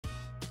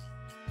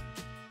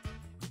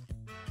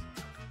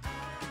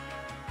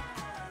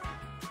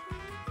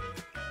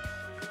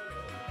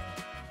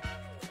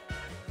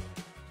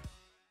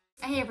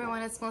Hey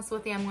everyone, it's Melissa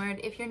with the M Word.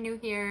 If you're new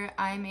here,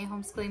 I'm a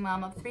homeschooling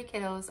mom of 3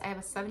 kiddos. I have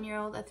a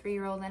 7-year-old, a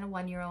 3-year-old, and a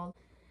 1-year-old.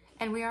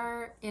 And we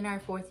are in our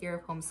 4th year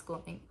of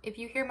homeschooling. If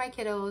you hear my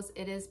kiddos,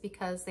 it is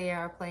because they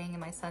are playing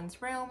in my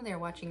son's room, they're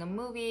watching a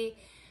movie,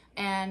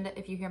 and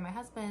if you hear my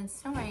husband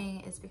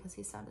snoring, it's because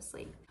he's sound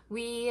asleep.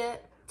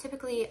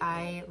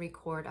 I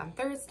record on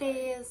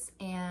Thursdays,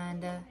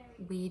 and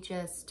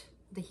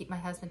my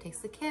husband takes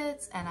the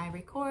kids and I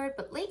record,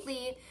 but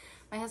lately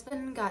my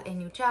husband got a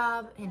new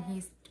job and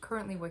he's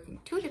currently working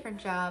 2 different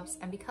jobs,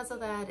 and because of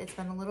that it's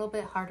been a little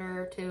bit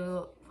harder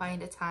to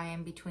find a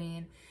time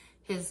between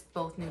his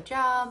both new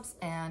jobs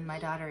and my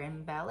daughter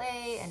in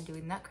ballet and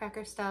doing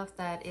Nutcracker stuff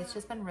that it's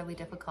just been really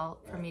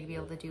difficult for me to be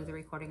able to do the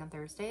recording on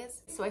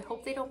Thursdays. So I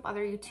hope they don't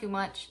bother you too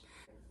much.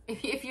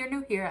 If you're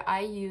new here,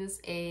 I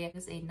use a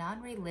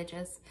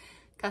non-religious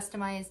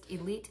customized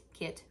elite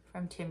kit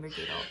from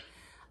Timberdoodle.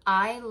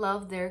 I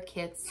love their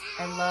kits.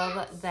 I love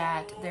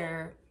that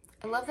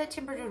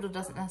Timberdoodle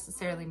doesn't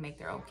necessarily make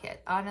their own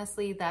kit.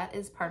 Honestly, that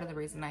is part of the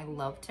reason I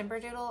love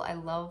Timberdoodle. I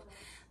love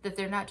that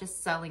they're not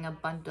just selling a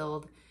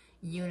bundled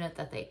unit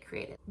that they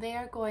created. They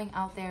are going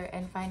out there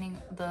and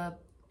finding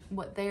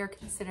what they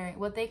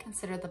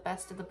consider the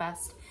best of the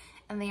best,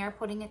 and they are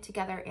putting it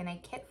together in a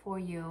kit for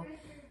you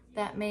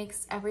that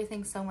makes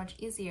everything so much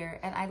easier.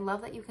 And I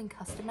love that you can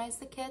customize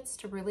the kits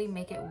to really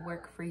make it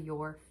work for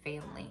your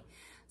family.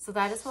 So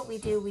that is what we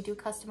do. We do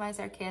customize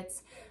our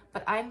kits,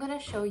 but I'm gonna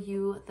show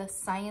you the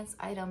science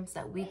items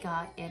that we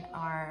got in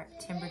our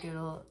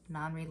Timberdoodle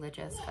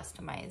non-religious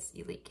customized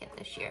elite kit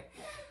this year.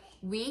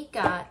 We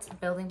got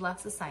building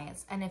blocks of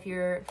science, and if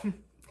you're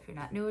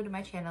not new to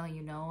my channel,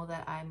 you know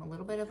that I'm a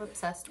little bit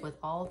obsessed with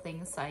all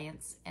things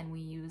science, and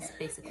we use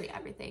basically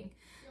everything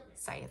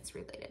science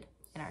related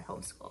in our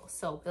homeschool.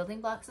 So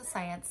building blocks of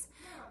science,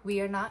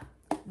 we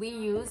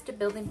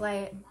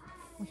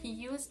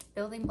used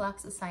building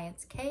blocks of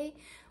science K,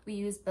 we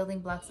used building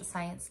blocks of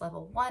science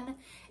level 1,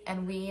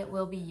 and we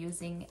will be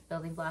using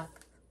building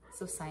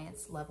blocks of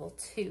science level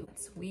 2.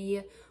 So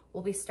we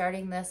will be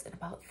starting this in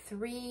about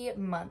 3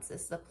 months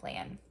is the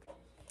plan.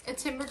 The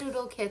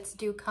Timberdoodle kits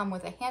do come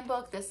with a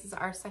handbook. This is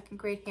our 2nd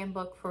grade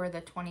handbook for the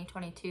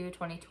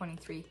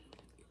 2022-2023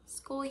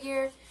 school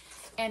year.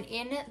 And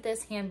in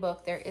this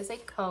handbook, there is a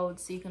code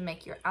so you can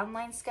make your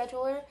online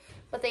scheduler,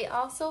 but they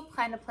also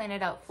kind of plan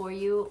it out for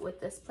you with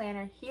this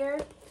planner here.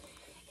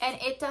 And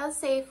it does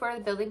say for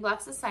the building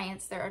blocks of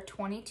science, there are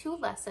 22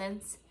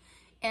 lessons,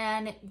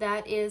 and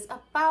that is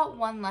about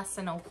 1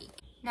 lesson a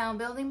week. Now,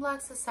 building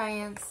blocks of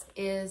science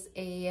is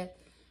a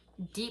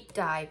deep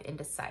dive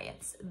into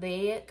science.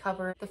 They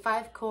cover the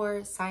 5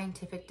 core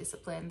scientific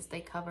disciplines. They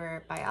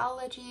cover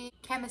biology,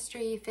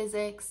 chemistry,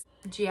 physics,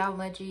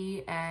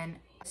 geology, and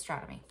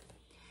astronomy.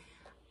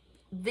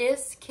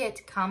 This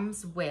kit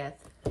comes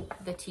with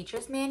the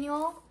teacher's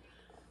manual,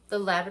 the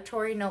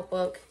laboratory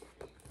notebook,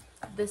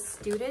 the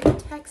student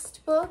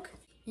textbook.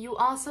 You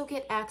also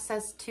get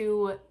access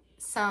to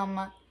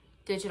some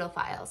digital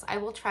files. I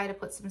will try to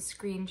put some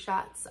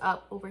screenshots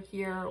up over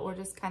here, or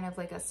just kind of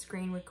like a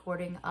screen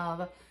recording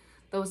of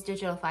those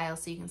digital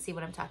files so you can see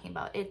what I'm talking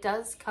about. It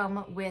does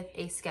come with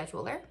a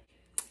scheduler.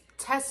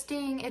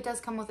 It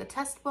does come with a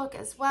test book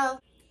as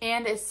well,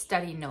 and a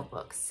study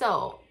notebook.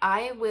 So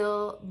I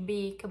will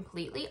be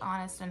completely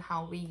honest on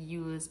how we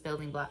use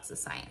building blocks of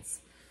science.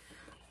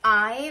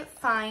 I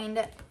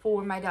find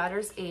for my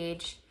daughter's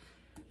age,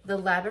 the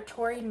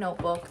laboratory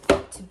notebook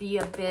to be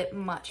a bit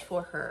much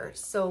for her.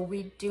 So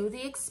we do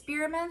the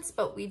experiments,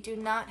 but we do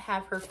not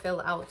have her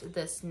fill out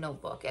this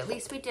notebook. At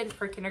least we didn't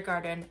for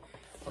kindergarten.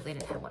 Well, they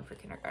didn't have one for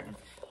kindergarten.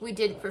 We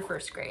didn't for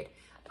 1st grade.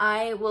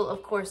 I will,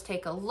 of course,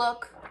 take a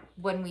look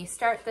when we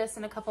start this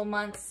in a couple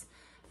months.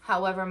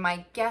 However,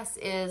 my guess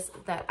is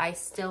that I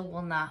still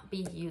will not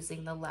be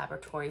using the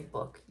laboratory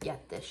book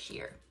yet this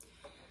year.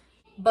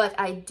 But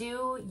I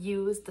do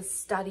use the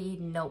study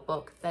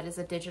notebook that is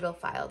a digital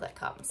file that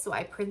comes. So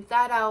I print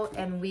that out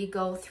and we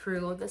go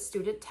through the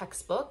student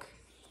textbook,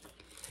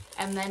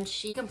 and then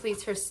she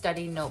completes her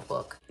study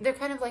notebook. They're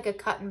kind of like a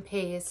cut and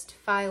paste,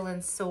 file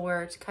and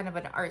sort, kind of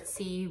an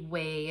artsy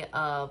way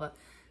of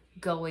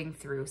going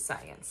through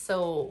science.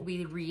 So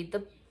we read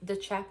the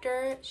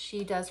chapter,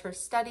 she does her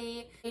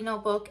study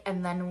notebook,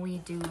 and then we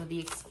do the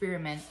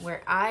experiment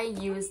where I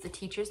use the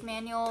teacher's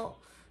manual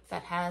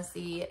that has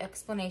the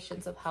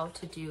explanations of how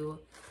to do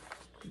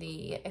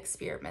the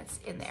experiments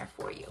in there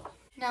for you.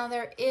 Now,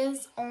 there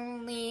is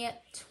only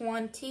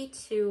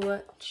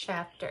 22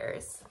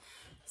 chapters,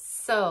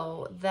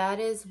 so that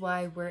is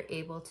why we're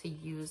able to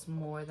use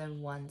more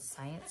than one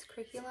science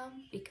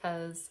curriculum,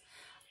 because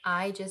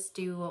I just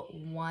do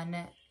 1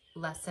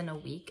 lesson a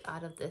week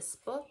out of this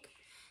book.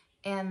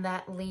 And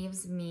that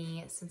leaves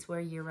me, since we're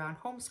year-round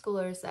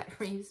homeschoolers, that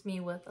leaves me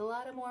with a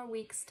lot of more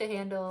weeks to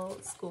handle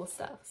school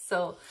stuff.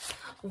 So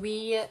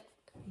we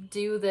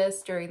do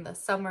this during the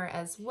summer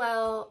as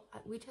well.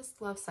 We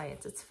just love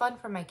science. It's fun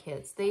for my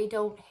kids. They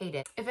don't hate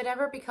it. If it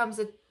ever becomes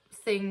a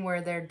thing where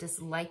they're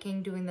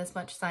disliking doing this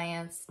much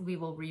science, we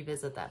will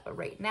revisit that. But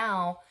right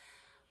now,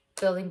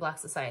 building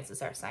blocks of science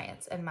is our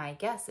science. And my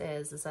guess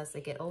is as they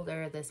get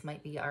older, this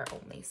might be our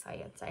only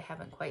science. I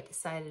haven't quite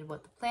decided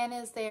what the plan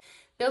is there.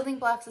 Building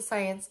blocks of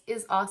science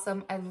is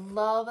awesome. I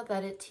love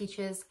that it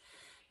teaches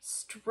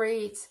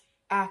straight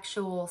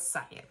actual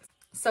science.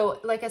 So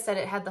like I said,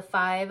 it had the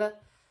 5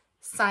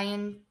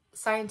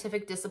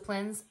 scientific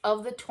disciplines.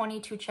 Of the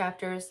 22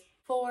 chapters,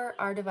 4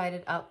 are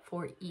divided up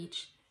for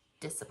each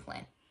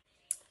discipline.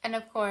 And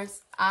of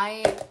course,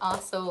 I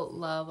also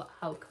love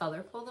how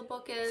colorful the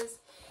book is.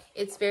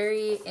 It's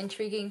very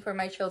intriguing for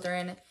my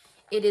children.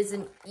 It is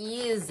an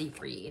easy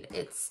read.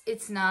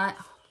 It's not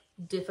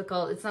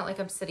difficult. It's not like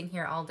I'm sitting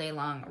here all day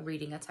long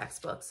reading a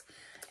textbook.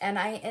 And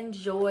I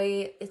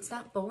enjoy, it's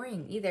not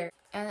boring either.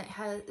 And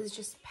it's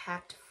just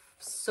packed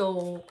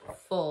so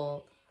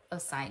full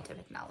of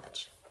scientific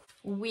knowledge.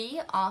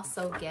 We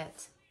also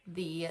get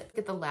the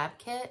lab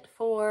kit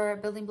for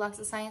Building Blocks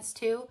of Science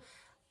too.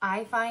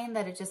 I find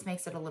that it just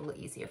makes it a little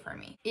easier for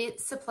me.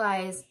 It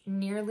supplies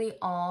nearly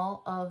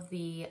all of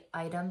the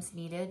items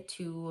needed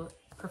to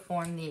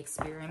perform the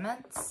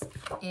experiments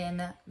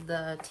in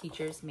the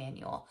teacher's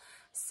manual.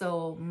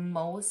 So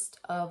most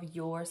of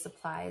your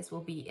supplies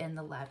will be in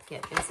the lab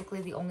kit.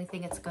 Basically, the only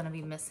thing it's going to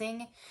be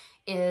missing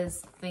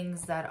is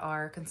things that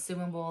are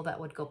consumable that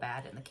would go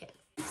bad in the kit.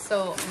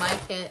 So my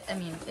kit, I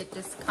mean, it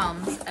just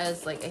comes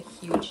as like a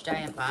huge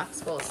giant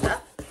box full of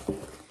stuff.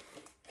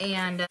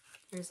 And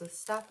there's a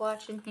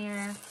stopwatch in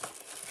here.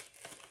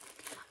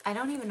 I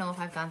don't even know if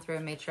I've gone through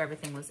and made sure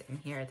everything was in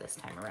here this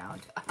time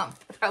around. I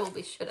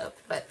probably should have,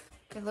 but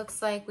it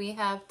looks like we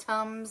have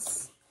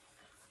Tums.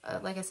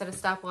 Like I said, a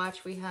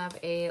stopwatch. We have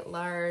a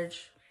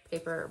large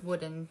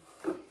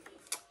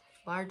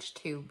large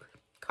tube,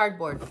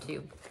 cardboard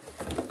tube.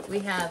 We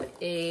have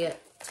a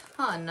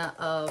ton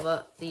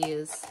of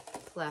these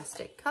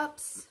plastic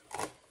cups.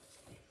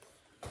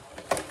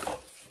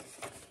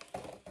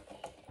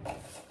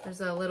 There's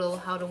a little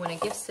how to win a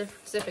gift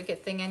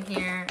certificate thing in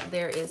here.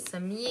 There is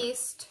some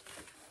yeast.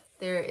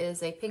 There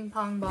is a ping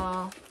pong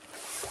ball.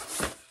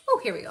 Oh,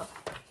 here we go.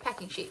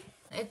 Packing sheet.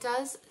 It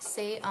does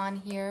say on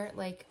here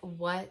like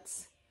what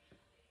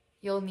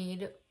you'll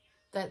need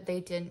that they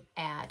didn't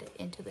add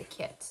into the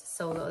kit.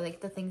 So like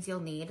the things you'll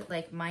need,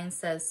 like mine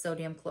says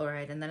sodium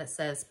chloride, and then it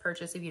says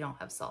purchase if you don't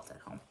have salt at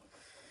home.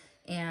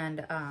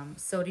 And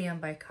sodium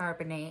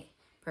bicarbonate,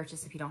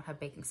 purchase if you don't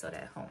have baking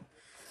soda at home.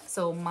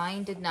 So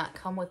mine did not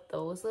come with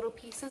those little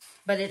pieces,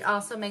 but it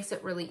also makes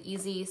it really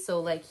easy. So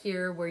like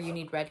here where you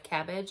need red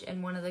cabbage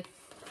in one of the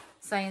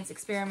science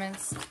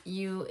experiments,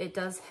 it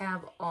does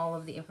have all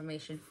of the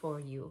information for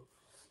you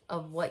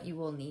of what you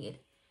will need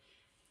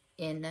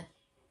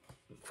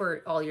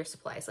for all your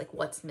supplies, like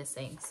what's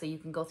missing. So you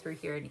can go through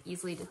here and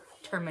easily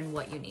determine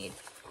what you need.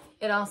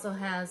 It also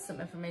has some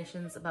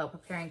information about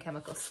preparing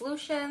chemical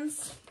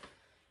solutions,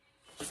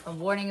 a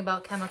warning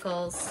about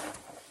chemicals.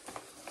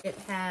 It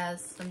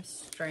has some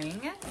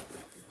string,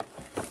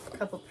 a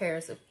couple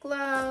pairs of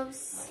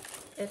gloves.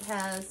 It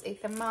has a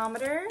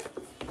thermometer,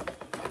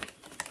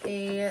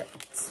 a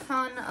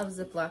ton of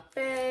Ziploc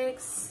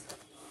bags.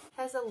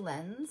 It has a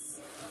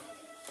lens.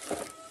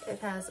 It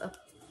has a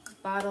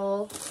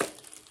bottle,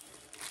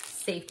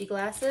 safety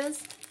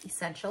glasses,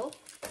 essential.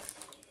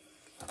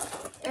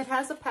 It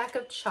has a pack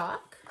of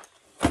chalk,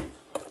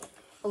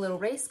 a little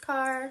race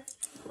car,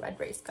 red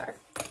race car,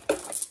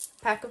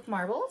 pack of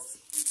marbles.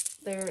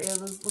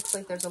 Looks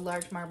like there's a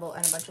large marble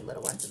and a bunch of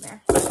little ones in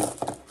there.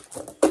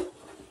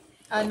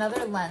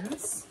 Another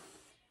lens.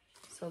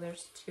 So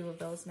there's 2 of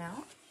those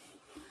now.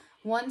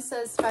 One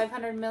says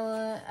 500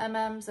 mm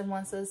and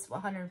one says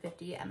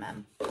 150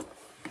 mm.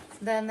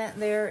 Then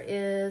there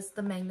is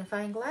the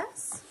magnifying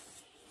glass.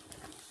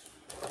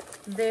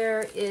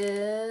 There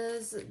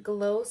is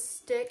glow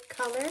stick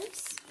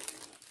colors,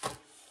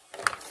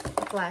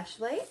 a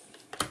flashlight,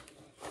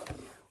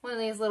 one of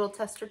these little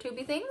tester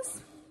tubey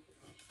things,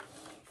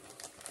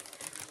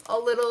 a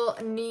little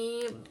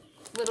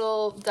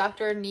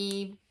Dr.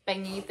 knee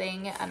bangy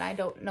thing, and I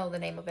don't know the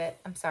name of it.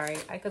 I'm sorry.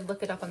 I could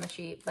look it up on the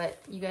sheet, but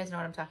you guys know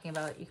what I'm talking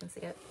about. You can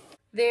see it.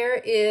 There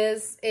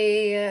is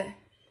a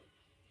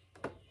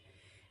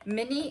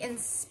mini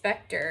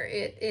inspector.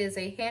 It is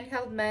a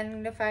handheld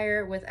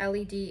magnifier with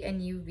LED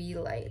and UV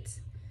light.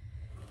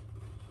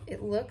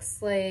 It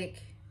looks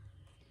like,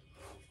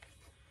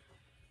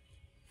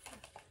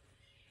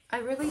 I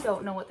really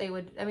don't know what they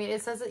would, I mean,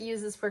 it says it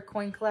uses for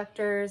coin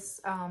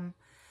collectors,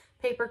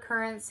 paper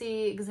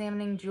currency,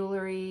 examining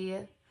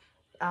jewelry.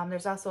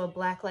 There's also a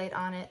black light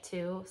on it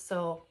too.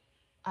 So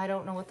I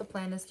don't know what the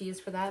plan is to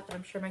use for that, but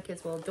I'm sure my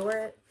kids will adore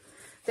it.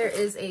 There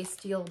is a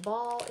steel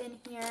ball in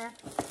here.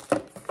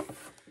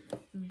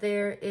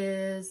 There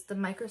is the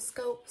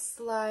microscope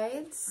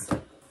slides.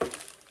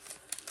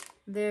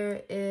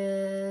 There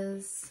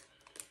is,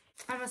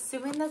 I'm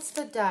assuming that's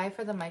the die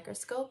for the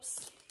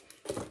microscopes.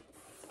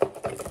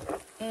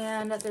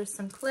 And there's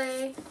some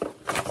clay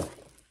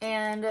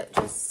and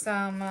just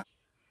some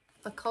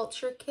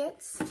culture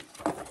kits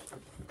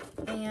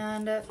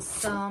and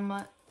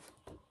some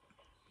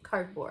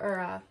cardboard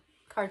or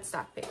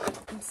cardstock paper.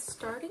 I'm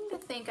starting to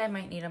think I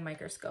might need a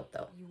microscope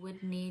though. You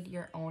would need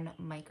your own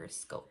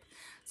microscope.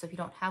 So if you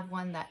don't have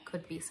one, that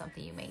could be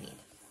something you may need.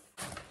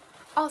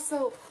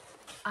 Also,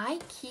 I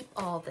keep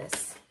all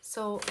this.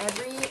 So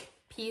every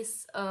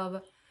piece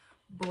of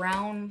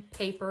brown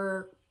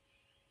paper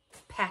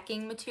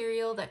packing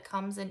material that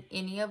comes in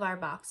any of our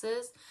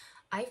boxes,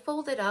 I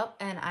fold it up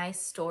and I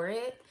store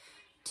it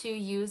to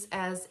use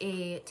as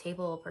a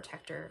table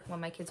protector when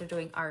my kids are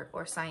doing art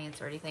or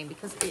science or anything,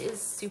 because it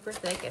is super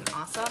thick and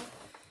awesome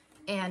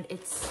and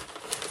it's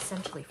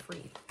essentially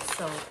free.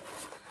 So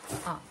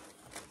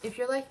if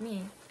you're like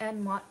me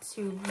and want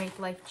to make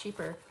life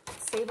cheaper,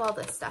 save all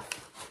this stuff.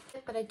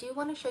 But I do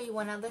want to show you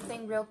one other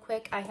thing real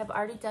quick. I have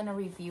already done a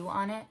review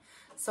on it,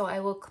 so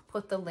I will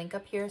put the link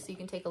up here so you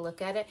can take a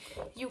look at it.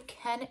 You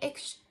can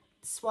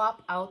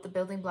swap out the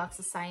building blocks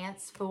of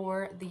science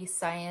for the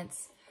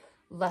science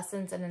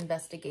lessons and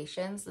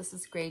investigations. This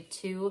is grade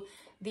 2.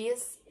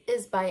 This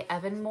is by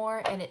Evan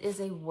Moore, and it is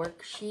a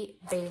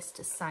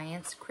worksheet-based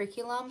science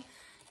curriculum.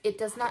 It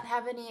does not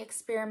have any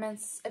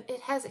experiments.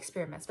 It has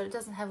experiments, but it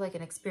doesn't have like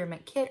an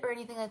experiment kit or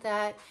anything like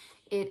that.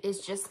 It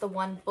is just the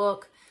one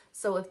book.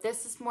 So if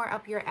this is more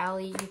up your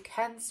alley, you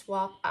can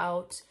swap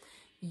out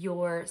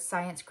your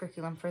science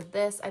curriculum for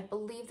this. I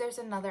believe there's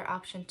another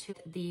option too,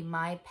 the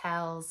My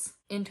Pals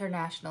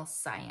International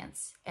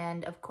Science.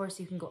 And of course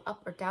you can go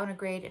up or down a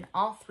grade in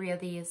all 3 of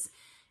these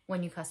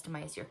when you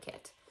customize your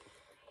kit.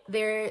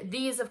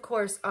 These of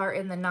course are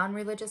in the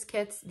non-religious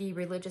kits. The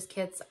religious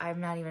kits, I'm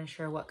not even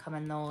sure what come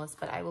in those,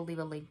 but I will leave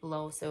a link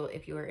below. So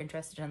if you are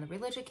interested in the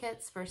religious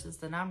kits versus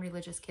the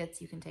non-religious kits,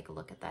 you can take a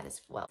look at that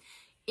as well.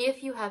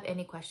 If you have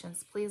any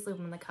questions, please leave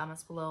them in the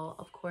comments below.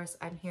 Of course,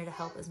 I'm here to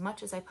help as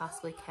much as I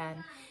possibly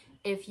can.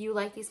 If you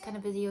like these kind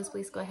of videos,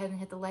 please go ahead and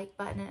hit the like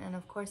button. And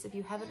of course, if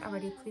you haven't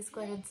already, please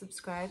go ahead and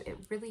subscribe. It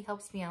really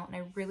helps me out and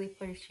I really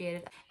appreciate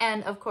it.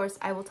 And of course,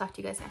 I will talk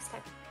to you guys next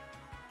time.